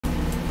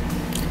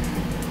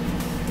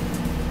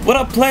What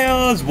up,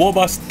 players?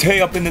 Wobos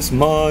Tay up in this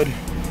mud.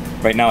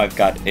 Right now I've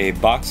got a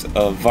box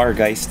of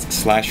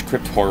Vargheists /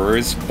 Crypt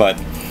Horrors, but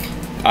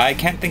I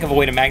can't think of a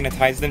way to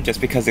magnetize them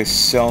just because there's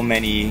so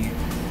many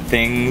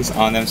things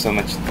on them, so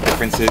much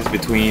differences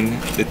between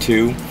the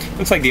two.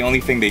 Looks like the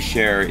only thing they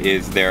share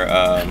is their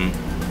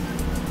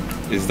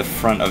is the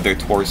front of their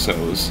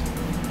torsos.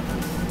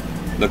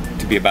 Look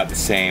to be about the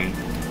same,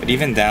 but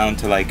even down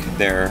to like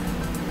their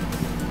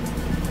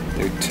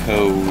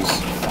toes,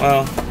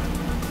 well,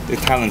 their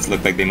talons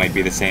look like they might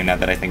be the same now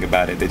that I think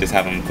about it. They just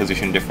have them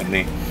positioned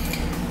differently.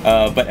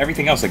 But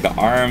everything else, like the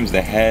arms,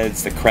 the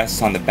heads, the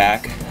crests on the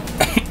back.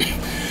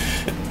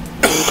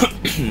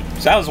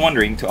 So I was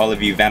wondering, to all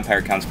of you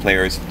Vampire Counts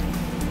players,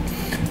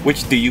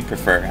 which do you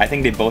prefer? I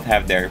think they both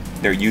have their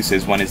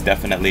uses. One is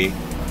definitely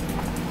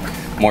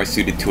more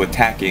suited to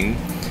attacking,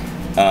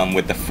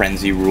 with the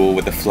frenzy rule,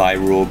 with the fly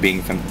rule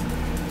being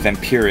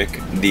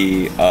vampiric.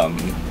 The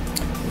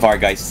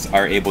Vargheists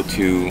are able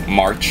to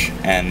march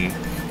and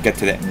get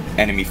to the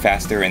enemy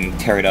faster and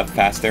tear it up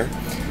faster.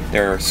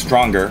 They're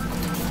stronger,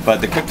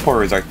 but the Crypt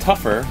Horrors are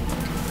tougher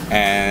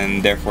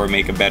and therefore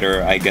make a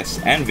better, I guess,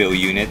 anvil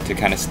unit to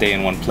kind of stay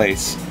in one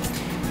place.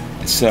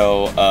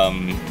 So,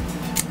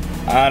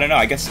 I don't know,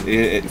 I guess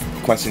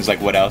questions like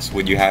what else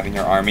would you have in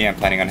your army? I'm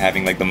planning on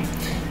having like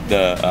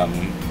the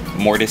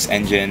Mortis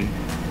engine,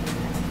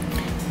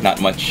 not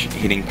much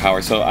hitting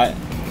power, so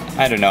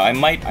I don't know. I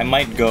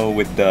might go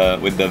with the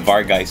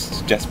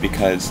Vargheists just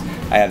because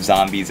I have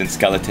zombies and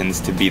skeletons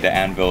to be the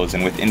anvils,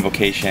 and with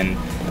invocation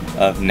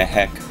of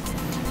Nehek,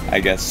 I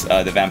guess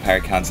the Vampire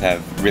Counts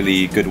have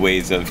really good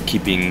ways of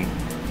keeping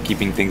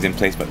things in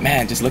place. But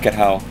man, just look at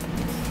how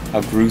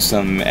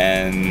gruesome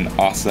and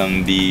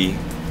awesome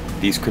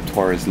these Crypt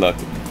Horrors look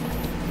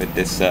with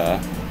this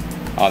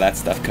all that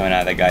stuff coming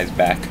out of that guy's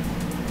back.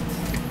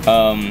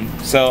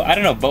 So I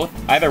don't know,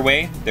 either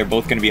way they're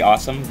both going to be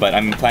awesome, but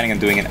I'm planning on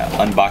doing an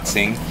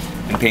unboxing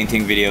and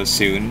painting video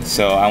soon,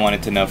 so I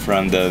wanted to know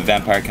from the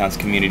Vampire Counts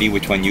community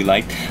which one you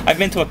liked. I've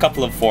been to a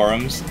couple of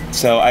forums,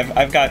 so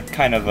I've got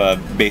kind of a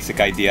basic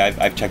idea.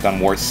 I've checked on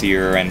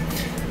Warseer and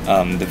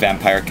the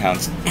Vampire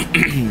Counts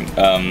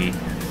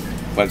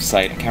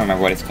website. I can't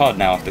remember what it's called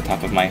now off the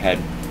top of my head.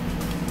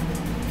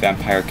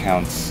 Vampire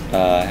Counts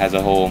has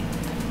a whole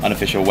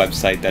unofficial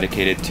website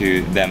dedicated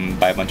to them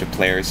by a bunch of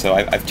players, so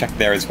I've checked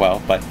there as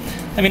well, but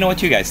let me know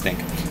what you guys think.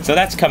 So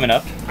that's coming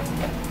up.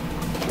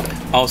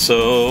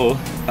 Also,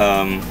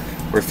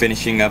 we're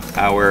finishing up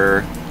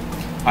our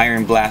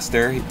Iron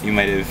Blaster. You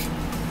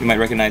might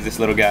recognize this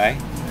little guy.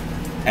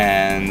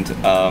 And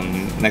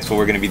next, what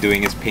we're going to be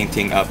doing is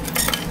painting up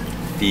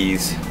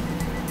these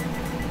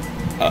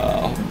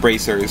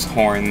bracers,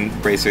 horn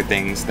bracer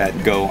things that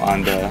go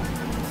on the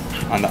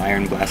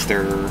Iron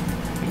Blaster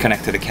and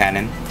connect to the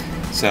cannon.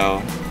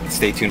 So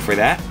stay tuned for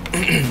that.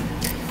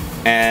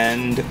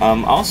 And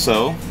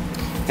also,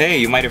 hey,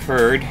 you might have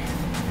heard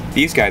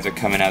these guys are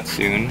coming out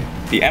soon.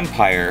 The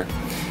Empire.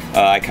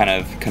 I kind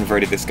of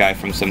converted this guy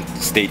from some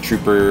state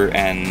trooper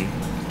and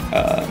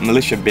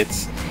militia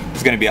bits.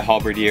 He's going to be a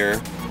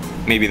halberdier,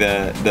 maybe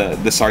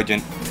the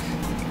sergeant.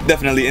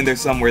 Definitely in there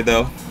somewhere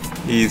though.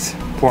 He's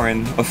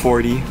pouring a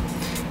 40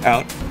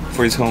 out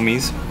for his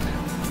homies.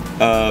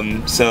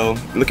 So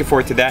looking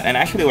forward to that. And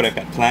actually what I've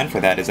got planned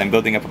for that is I'm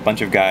building up a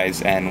bunch of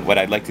guys, and what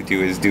I'd like to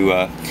do is do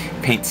a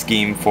paint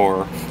scheme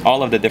for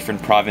all of the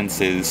different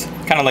provinces,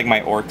 kind of like my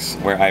orcs,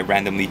 where I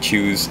randomly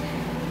choose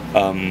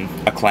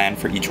a clan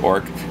for each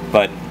orc.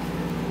 But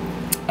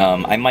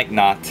I might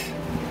not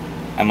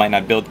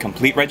build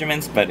complete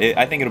regiments, but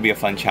I think it'll be a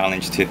fun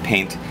challenge to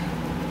paint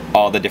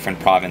all the different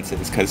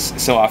provinces, because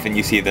so often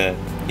you see the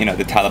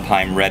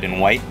Talabheim red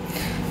and white.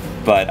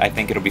 But I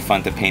think it'll be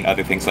fun to paint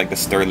other things like the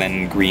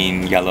Stirland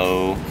green,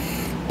 yellow,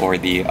 or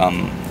the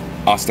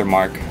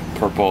Ostermark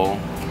purple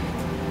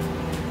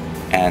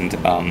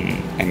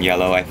and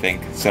yellow, I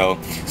think. So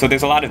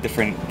there's a lot of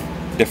different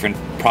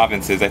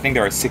provinces. I think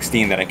there are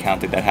 16 that I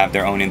counted that have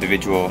their own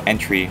individual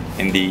entry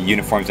in the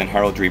Uniforms and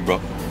Heraldry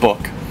book.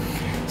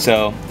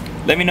 So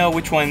let me know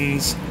which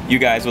ones you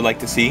guys would like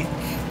to see.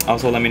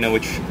 Also, let me know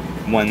which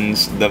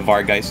ones the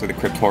Vargheists or the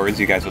Crypt Horrors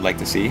you guys would like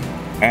to see.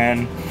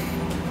 And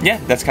yeah,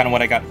 that's kind of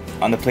what I got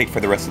on the plate for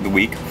the rest of the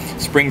week.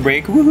 Spring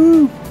break,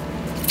 woohoo!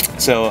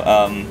 So,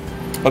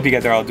 hope you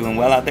guys are all doing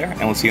well out there, and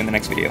we'll see you in the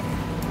next video.